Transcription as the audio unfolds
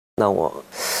那我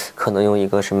可能用一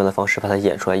个什么样的方式把它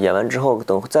演出来？演完之后，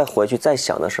等再回去再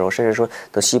想的时候，甚至说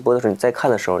等细播的时候，你再看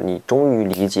的时候，你终于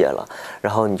理解了，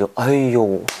然后你就哎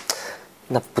呦，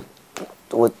那不，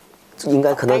我应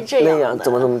该可能那样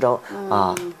怎么着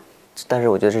啊？但是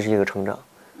我觉得这是一个成长，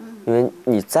因为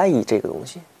你在意这个东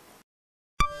西。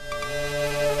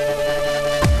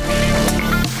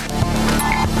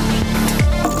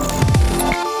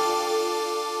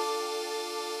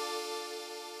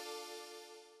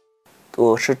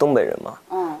我是东北人嘛，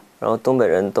然后东北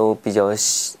人都比较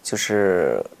就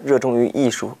是热衷于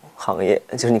艺术行业，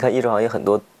就是你看艺术行业很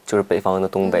多就是北方的、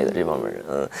东北的这帮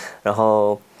人，然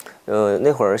后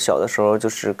那会儿小的时候就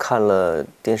是看了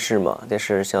电视嘛，电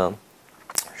视像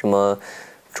什么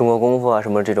中国功夫啊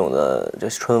什么这种的，就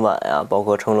是春晚呀，包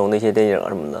括成龙那些电影啊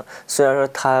什么的，虽然说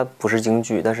它不是京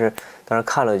剧，但是当时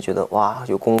看了就觉得哇，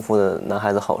有功夫的男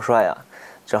孩子好帅啊，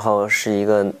然后是一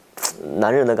个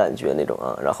男人的感觉那种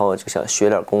啊，然后就想学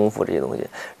点功夫这些东西，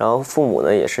然后父母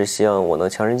呢也是希望我能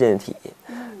强身健体，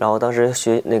然后当时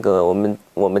学那个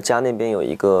我们家那边有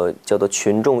一个叫做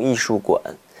群众艺术馆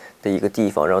的一个地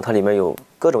方，然后它里面有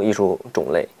各种艺术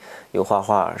种类，有画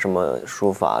画、什么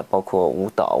书法，包括舞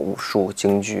蹈、武术、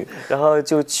京剧，然后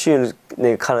就去那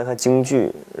个看了看京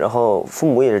剧，然后父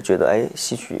母也是觉得哎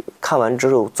戏曲看完之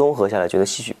后综合下来觉得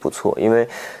戏曲不错，因为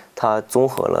它综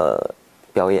合了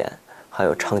表演。还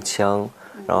有唱腔，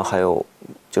然后还有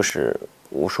就是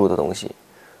武术的东西，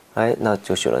哎，那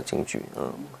就学了京剧，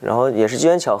然后也是机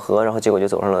缘巧合，然后结果就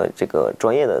走上了这个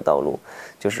专业的道路，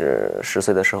就是10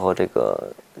岁的时候这个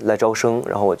来招生，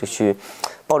然后我就去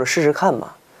抱着试试看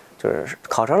嘛，就是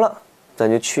考上了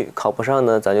咱就去，考不上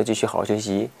呢咱就继续好好学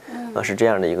习，是这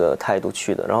样的一个态度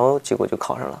去的，然后结果就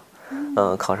考上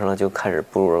了，考上了就开始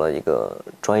步入了一个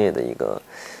专业的一个。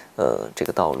这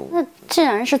个道路。那既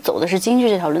然是走的是京剧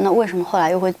这条路，那为什么后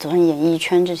来又会走上演艺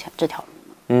圈这条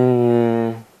路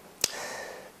呢？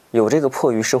有这个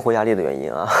迫于生活压力的原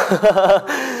因啊。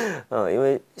因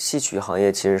为戏曲行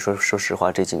业其实说实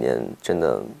话这几年真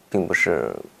的并不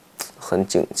是很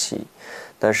景气，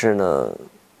但是呢，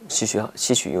戏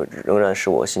曲仍然是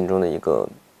我心中的一个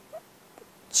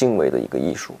敬畏的一个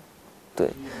艺术，对，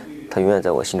它永远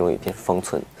在我心中有一片方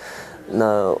寸。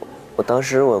那当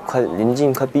时我临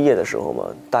近快毕业的时候嘛，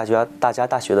大家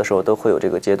大学的时候都会有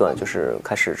这个阶段，就是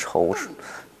开始惆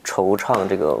怅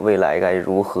这个未来该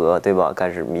如何，对吧？开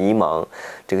始迷茫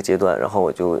这个阶段，然后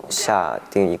我就下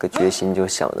定一个决心，就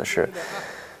想的是，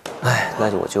哎，那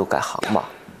我就改行吧。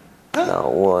那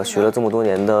我学了这么多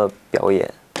年的表演，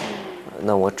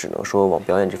那我只能说往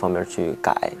表演这方面去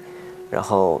改，然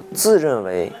后自认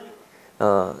为，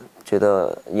觉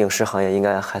得影视行业应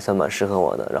该还算蛮适合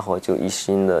我的，然后就一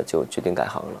心的就决定改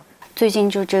行了。最近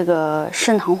就这个《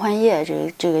盛唐幻夜》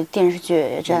这个电视剧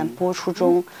也在播出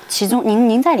中，其中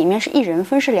您在里面是一人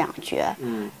分饰2角，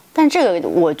但这个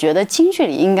我觉得京剧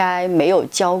里应该没有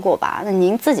教过吧？那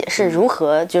您自己是如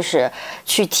何就是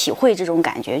去体会这种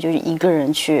感觉，就是一个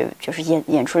人去就是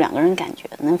演出2个人感觉，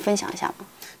能分享一下吗？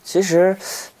其实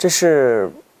这是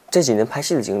这几年拍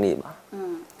戏的经历嘛，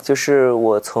就是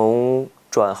我从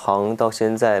转行到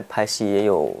现在拍戏也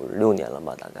有6年了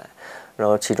吧，大概，然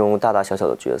后其中大大小小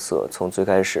的角色，从最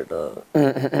开始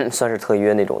的算是特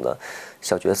约那种的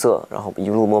小角色，然后一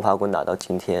路摸爬滚打到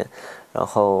今天，然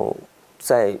后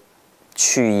再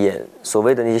去演所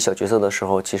谓的那些小角色的时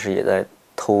候，其实也在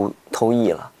偷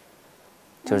艺了，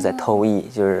就是在偷艺，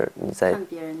就是你在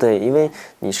对，因为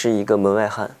你是一个门外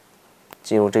汉，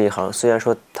进入这一行，虽然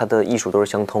说它的艺术都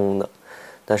是相通的。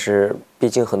但是毕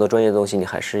竟很多专业的东西你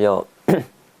还是要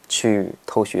去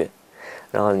偷学，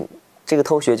然后这个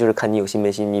偷学就是看你有心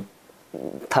没心，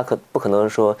他不可能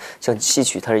说像戏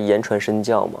曲它是言传身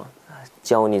教嘛，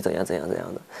教你怎样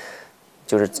的，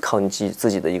就是靠你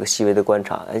自己的一个细微的观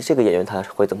察，哎，这个演员他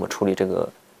会怎么处理这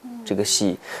个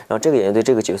戏，然后这个演员对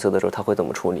这个角色的时候他会怎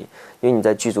么处理，因为你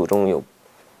在剧组中有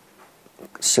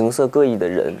形色各异的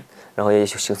人，然后也有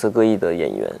形色各异的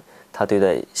演员。他对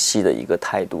待戏的一个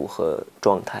态度和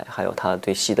状态，还有他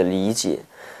对戏的理解，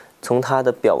从他的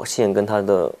表现跟他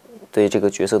的对这个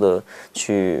角色的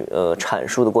去阐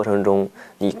述的过程中，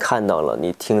你看到了，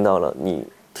你听到了，你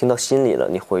听到心里了，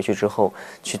你回去之后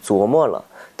去琢磨了，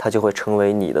它就会成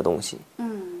为你的东西。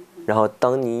然后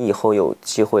当你以后有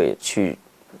机会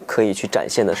可以去展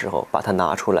现的时候，把它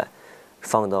拿出来，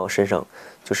放到身上，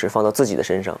就是放到自己的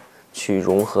身上去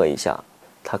融合一下，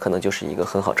它可能就是一个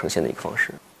很好呈现的一个方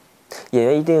式。演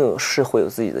员一定是会有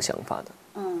自己的想法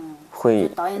的，会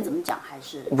导演怎么讲还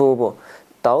是不，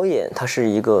导演他是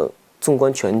一个纵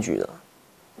观全局的，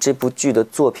这部剧的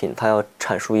作品他要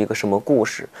阐述一个什么故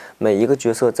事，每一个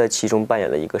角色在其中扮演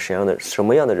了一个什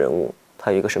么样的人物，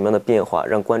它有一个什么样的变化，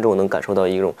让观众能感受到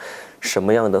一种什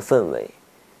么样的氛围，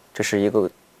这是一个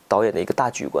导演的一个大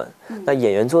局观。那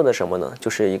演员做的什么呢？就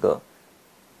是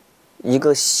一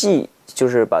个戏，就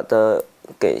是把它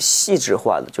给细致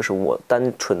化的，就是我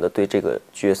单纯的对这个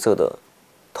角色的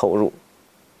投入，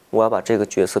我要把这个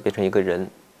角色变成一个人，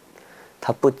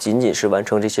它不仅仅是完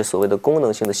成这些所谓的功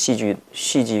能性的戏剧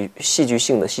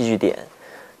性的戏剧点，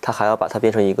它还要把它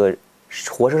变成一个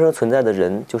活生生存在的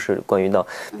人，就是关于到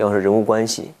比方说人物关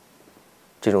系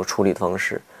这种处理的方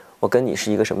式，我跟你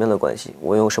是一个什么样的关系，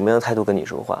我用什么样的态度跟你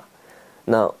说话，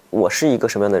那我是一个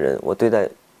什么样的人，我对待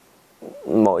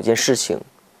某一件事情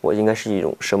我应该是一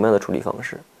种什么样的处理方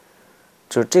式，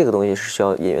就是这个东西是需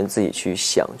要演员自己去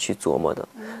想去琢磨的。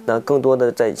那更多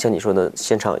的在像你说的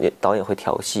现场导演会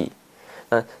调戏，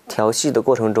那调戏的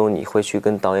过程中你会去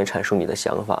跟导演阐述你的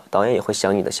想法，导演也会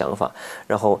想你的想法，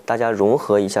然后大家融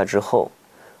合一下之后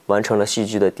完成了戏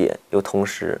剧的点，又同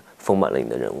时丰满了你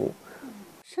的人物。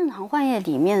盛唐幻夜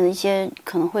里面的一些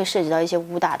可能会涉及到一些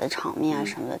武打的场面啊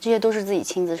什么的，这些都是自己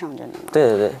亲自上阵的吗？对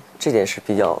对对，这点是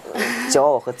比较骄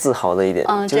傲和自豪的一点。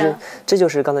就是这就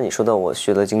是刚才你说到我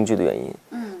学的京剧的原因。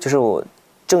就是我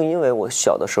正因为我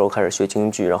小的时候开始学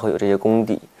京剧，然后有这些功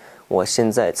底，我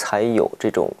现在才有这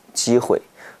种机会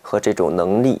和这种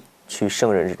能力去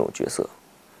胜任这种角色。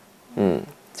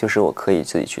就是我可以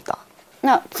自己去打。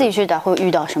那自己去打会遇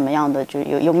到什么样的？就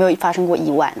有没有发生过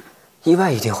意外呢？意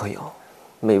外一定会有。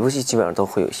每部戏基本上都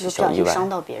会有一些小意外，伤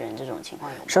到别人这种情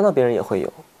况有吗？伤到别人也会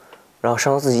有，然后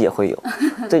伤到自己也会有，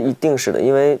这一定是的，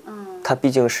因为它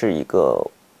毕竟是一个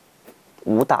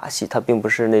武打戏，它并不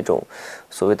是那种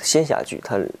所谓的仙侠剧，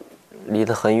它离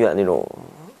得很远那种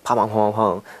啪啪啪啪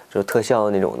啪就特效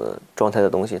那种的状态的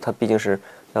东西，它毕竟是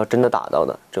要真的打到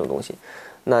的这种东西。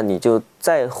那你就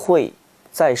再会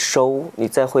再收，你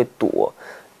再会躲，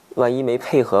万一没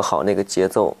配合好那个节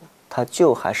奏，它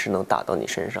就还是能打到你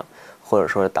身上。或者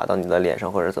说打到你的脸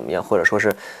上，或者怎么样，或者说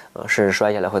是，甚至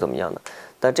摔下来会怎么样的？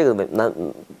但这个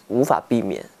无法避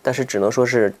免，但是只能说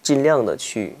是尽量的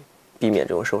去避免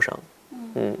这种受伤。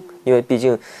因为毕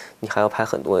竟你还要拍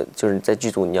很多，就是在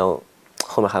剧组你要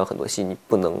后面还有很多戏，你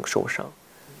不能受伤。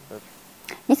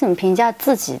你怎么评价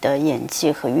自己的演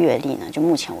技和阅历呢？就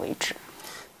目前为止，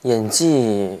演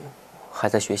技还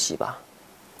在学习吧，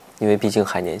因为毕竟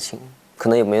还年轻，可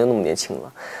能也没有那么年轻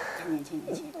了。年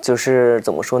轻。就是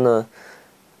怎么说呢？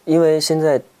因为现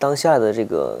在当下的这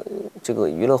个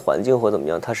娱乐环境或怎么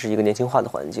样，它是一个年轻化的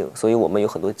环境，所以我们有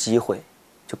很多机会，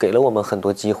就给了我们很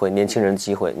多机会，年轻人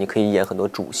机会，你可以演很多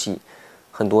主戏，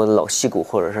很多老戏骨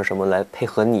或者是什么来配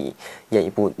合你演一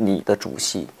部你的主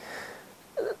戏，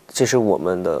这是我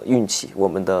们的运气，我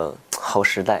们的好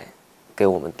时代给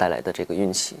我们带来的这个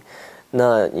运气。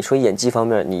那你说演技方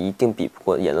面，你一定比不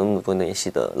过演了那么多年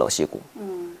戏的老戏骨，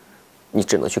你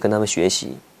只能去跟他们学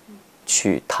习，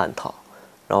去探讨，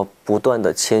然后不断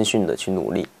的谦逊的去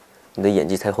努力，你的演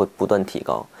技才会不断提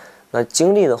高。那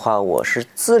经历的话，我是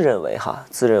自认为，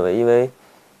因为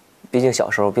毕竟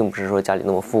小时候并不是说家里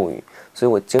那么富裕，所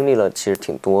以我经历了其实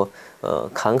挺多，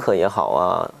坎坷也好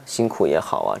啊，辛苦也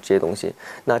好啊，这些东西。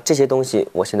那这些东西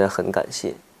我现在很感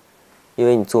谢，因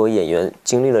为你作为演员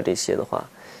经历了这些的话，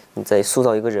你在塑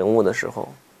造一个人物的时候，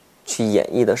去演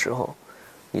绎的时候，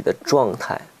你的状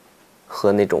态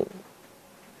和那种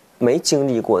没经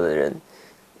历过的人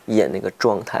演那个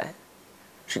状态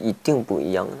是一定不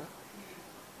一样的。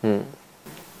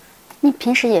你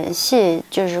平时演戏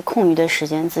就是空余的时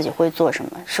间自己会做什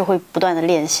么？是会不断的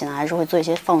练习呢，还是会做一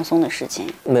些放松的事情？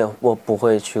没有，我不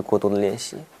会去过多的练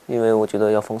习，因为我觉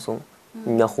得要放松，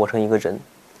你要活成一个人，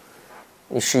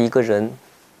你是一个人，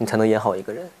你才能演好一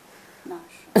个人。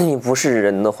你不是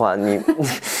人的话，你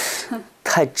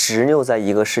太执拗在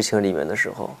一个事情里面的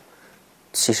时候，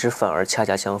其实反而恰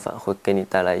恰相反，会给你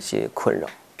带来一些困扰。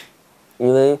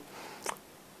因为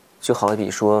就好比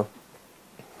说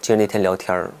其实那天聊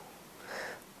天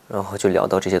然后就聊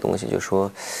到这些东西，就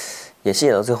说演戏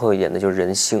演到最后演的就是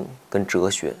人性跟哲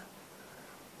学。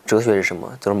哲学是什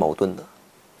么？就是矛盾的，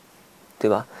对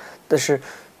吧？但是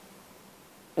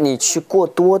你去过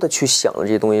多的去想了这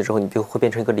些东西之后，你就会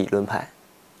变成一个理论派，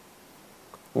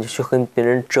你就去跟别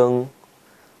人争，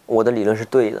我的理论是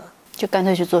对的，就干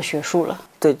脆去做学术了。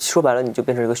对，说白了你就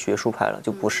变成一个学术派了，就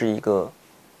不是一个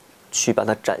去把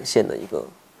它展现的一个。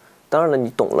当然了，你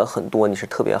懂了很多，你是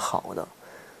特别好的，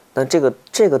但这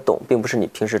个懂并不是你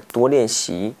平时多练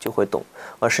习就会懂，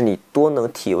而是你多能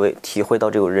体会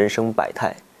到这种人生百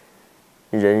态，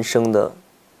人生的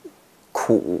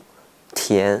苦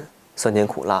甜酸甜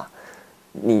苦辣，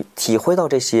你体会到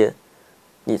这些，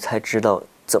你才知道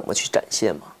怎么去展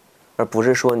现嘛，而不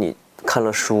是说你看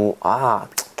了书啊，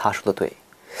他说的对，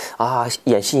啊，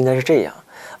演戏应该是这样，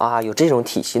啊，有这种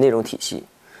体系那种体系。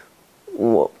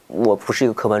我不是一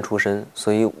个科班出身，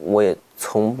所以我也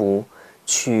从不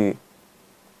去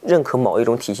认可某一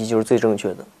种体系就是最正确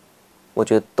的。我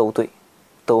觉得都对，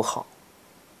都好。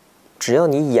只要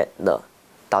你演的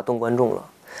打动观众了，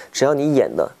只要你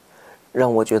演的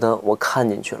让我觉得我看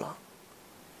进去了，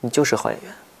你就是好演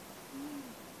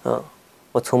员。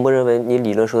我从不认为你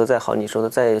理论说的再好，你说的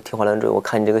再天花乱坠，我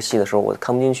看你这个戏的时候我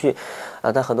看不进去啊。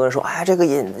但很多人说，哎，这个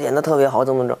演的特别好，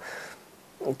怎么着？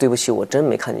对不起，我真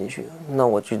没看进去。那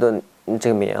我觉得你这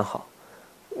个没演好。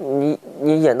你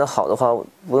演得好的话，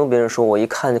不用别人说，我一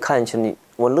看就看进去，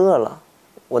我乐了，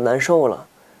我难受了，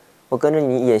我跟着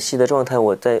你演戏的状态，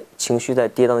我在情绪在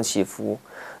跌宕起伏，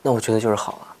那我觉得就是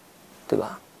好啊，对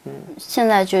吧？现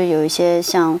在就有一些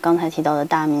像刚才提到的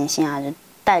大明星啊，就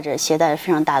携带着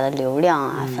非常大的流量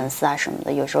啊、粉丝啊什么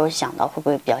的，有时候想到会不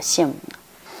会比较羡慕呢？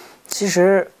其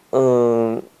实，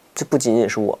这不仅仅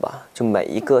是我吧，就每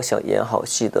一个想演好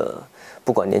戏的，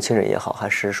不管年轻人也好，还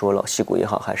是说老戏骨也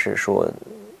好，还是说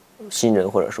新人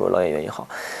或者说老演员也好，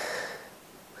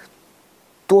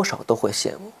多少都会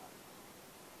羡慕。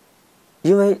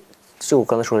因为就我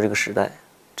刚才说的这个时代，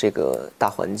这个大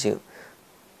环境，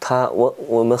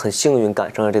我们很幸运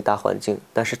赶上了这个大环境，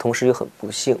但是同时又很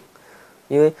不幸，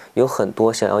因为有很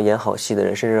多想要演好戏的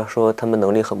人，甚至说他们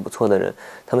能力很不错的人，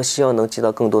他们希望能接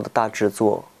到更多的大制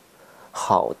作、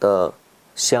好的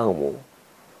项目，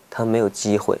他们没有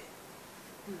机会。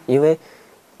因为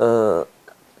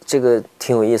这个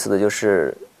挺有意思的，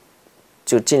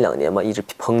就近2年嘛，一直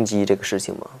抨击这个事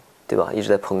情嘛，对吧？一直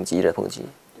在抨击，一直在抨击。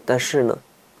但是呢，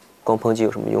光抨击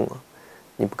有什么用啊？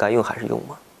你不该用还是用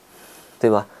嘛，对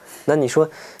吧？那你说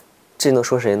这能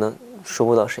说谁呢？说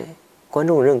不到谁，观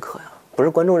众认可呀，不是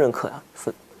观众认可呀，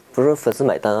不是说粉丝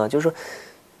买单啊，就是说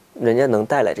人家能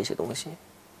带来这些东西，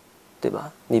对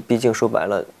吧？你毕竟说白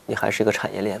了，你还是一个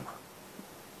产业链嘛，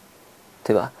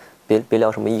对吧？别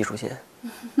聊什么艺术线，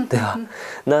对吧？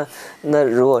那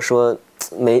如果说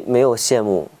没有羡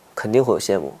慕，肯定会有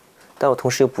羡慕，但我同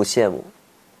时又不羡慕。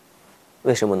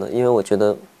为什么呢？因为我觉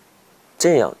得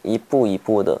这样一步一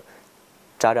步的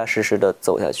扎扎实实的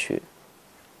走下去，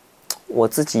我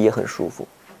自己也很舒服，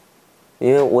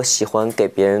因为我喜欢给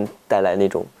别人带来那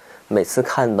种每次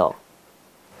看到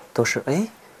都是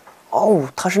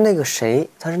他是那个谁，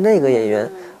他是那个演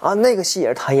员啊，那个戏也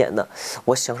是他演的，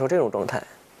我享受这种状态，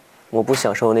我不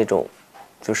享受那种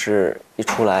就是一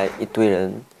出来一堆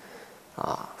人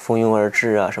啊蜂拥而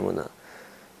至啊什么的，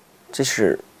这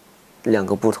是2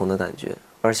个不同的感觉。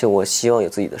而且我希望有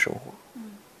自己的生活，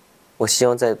我希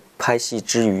望在拍戏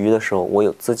之余的时候，我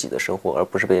有自己的生活，而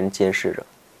不是被人监视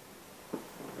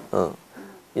着。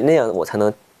那样我才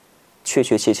能确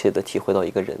确切切的体会到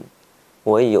一个人，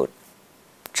我也有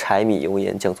柴米油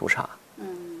盐酱醋茶，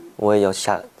我也要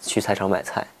去菜场买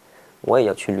菜，我也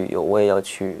要去旅游，我也要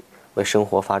去为生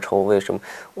活发愁。为什么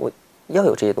我要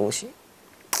有这些东西，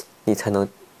你才能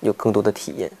有更多的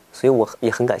体验？所以我也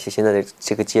很感谢现在的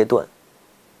这个阶段，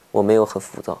我没有很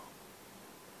浮躁。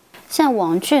像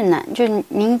网剧就是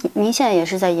您现在也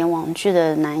是在演网剧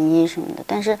的男一什么的，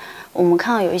但是我们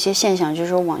看到有一些现象，就是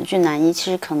说网剧男一其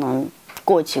实可能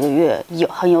过几个月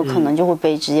很有可能就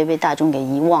会直接被大众给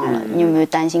遗忘了。你有没有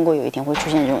担心过有一天会出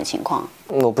现这种情况？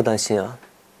我不担心啊，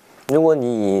如果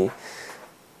你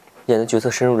演的角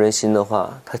色深入人心的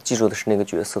话，他记住的是那个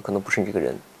角色，可能不是你这个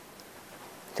人，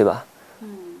对吧？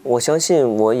我相信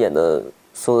我演的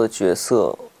所有的角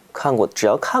色，只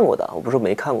要看过的，我不是说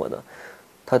没看过的，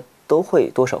他都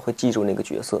会多少会记住那个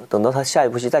角色。等到他下一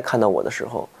部戏再看到我的时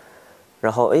候，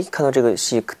然后看到这个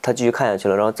戏，他继续看下去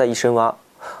了，然后再一深挖，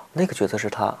那个角色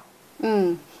是他，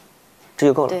这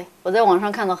就够了。对，我在网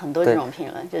上看到很多这种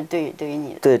评论，就对于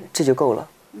你的，对，这就够了。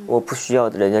我不需要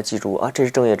人家记住啊，这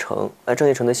是郑业成，郑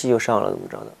业成的戏又上了，怎么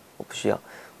着的？我不需要，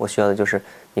我需要的就是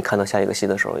你看到下一个戏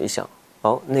的时候，一想，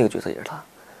那个角色也是他，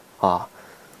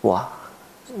哇，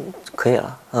可以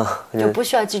了啊，就不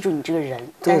需要记住你这个人，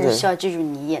但是需要记住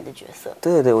你演的角色。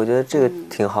对，我觉得这个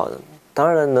挺好的。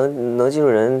当然了，能记住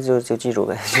人就记住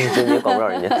呗，就你也管不了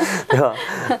人家，对吧？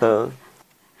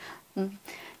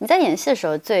你在演戏的时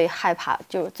候最害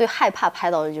怕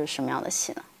拍到的就是什么样的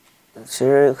戏呢？其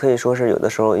实可以说是有的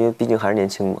时候，因为毕竟还是年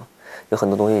轻嘛，有很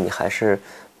多东西你还是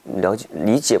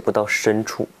理解不到深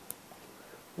处，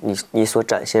你所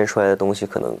展现出来的东西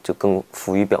可能就更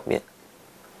浮于表面。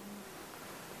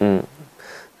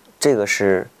这个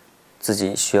是自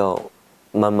己需要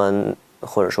慢慢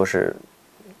或者说是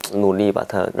努力把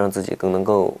它让自己更能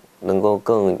够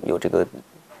更有这个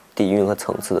底蕴和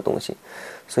层次的东西。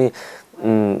所以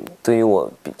对于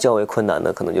我较为困难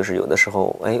的可能就是有的时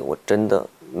候我真的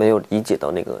没有理解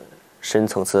到那个深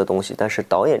层次的东西，但是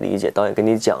导演理解，导演跟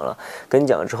你讲了，跟你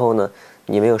讲了之后呢，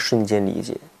你没有瞬间理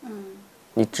解，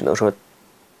你只能说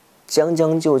将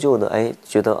将就就的，哎，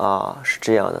觉得啊是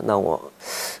这样的，那我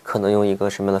可能用一个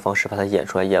什么样的方式把它演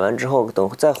出来，演完之后等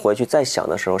再回去再想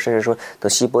的时候，甚至说等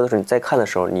戏播的时候你再看的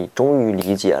时候，你终于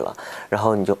理解了，然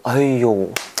后你就哎呦，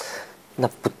那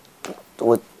不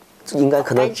我应该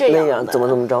可能那样怎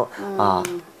么着啊，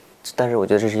但是我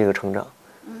觉得这是一个成长，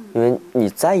因为你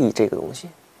在意这个东西。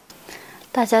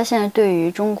大家现在对于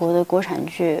中国的国产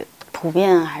剧普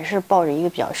遍还是抱着一个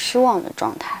比较失望的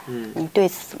状态，你对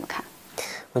此怎么看？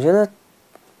我觉得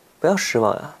不要失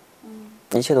望呀，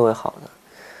一切都会好的。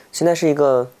现在是一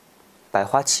个百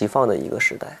花齐放的一个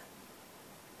时代，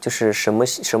就是什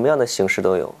么样的形式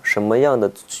都有，什么样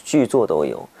的剧作都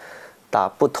有，打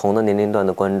不同的年龄段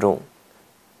的观众，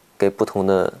给不同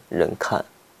的人看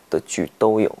的剧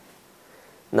都有。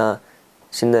那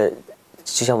现在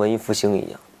就像文艺复兴一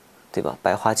样，对吧？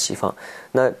百花齐放。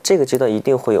那这个阶段一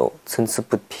定会有参差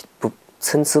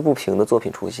不平的作品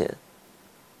出现。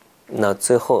那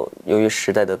最后由于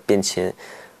时代的变迁，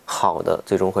好的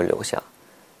最终会留下，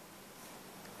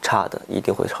差的一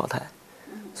定会淘汰。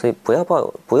所以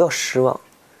不要失望，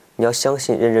你要相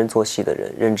信认真做戏的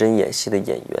人，认真演戏的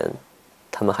演员，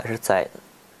他们还是在的。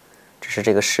只是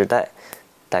这个时代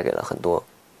带给了很多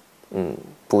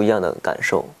不一样的感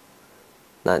受。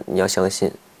那你要相信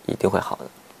一定会好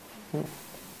的。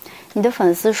你的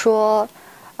粉丝说，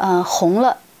红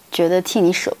了觉得替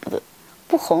你舍不得，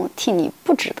不红替你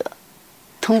不值得。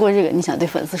通过这个，你想对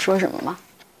粉丝说什么吗？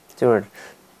就是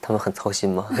他们很操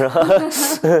心嘛，是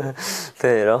吧？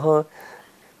对，然后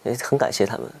也很感谢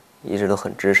他们，一直都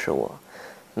很支持我。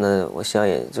那我希望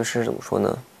也就是怎么说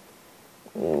呢？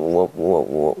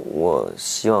我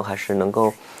希望还是能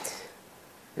够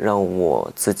让我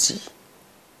自己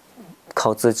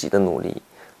靠自己的努力，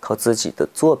靠自己的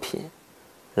作品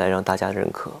来让大家认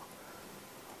可。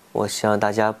我希望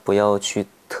大家不要去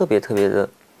特别的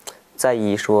在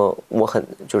意说我很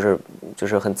就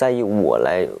是很在意我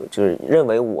来就是认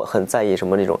为我很在意什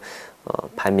么那种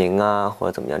排名啊或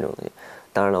者怎么样这种东西。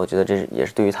当然了，我觉得这也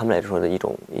是对于他们来说的一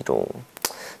种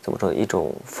怎么说一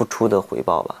种付出的回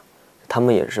报吧。他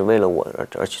们也是为了我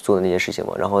而去做的那些事情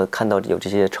嘛，然后看到有这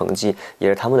些成绩，也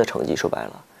是他们的成绩。说白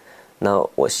了，那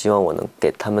我希望我能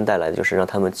给他们带来的就是让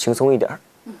他们轻松一点，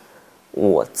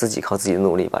我自己靠自己的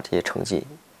努力把这些成绩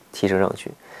提升上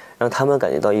去，让他们感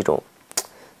觉到一种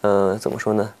怎么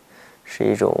说呢，是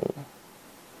一种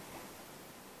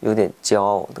有点骄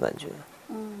傲的感觉，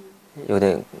有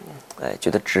点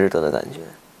觉得值得的感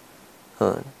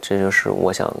觉，这就是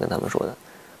我想跟他们说的。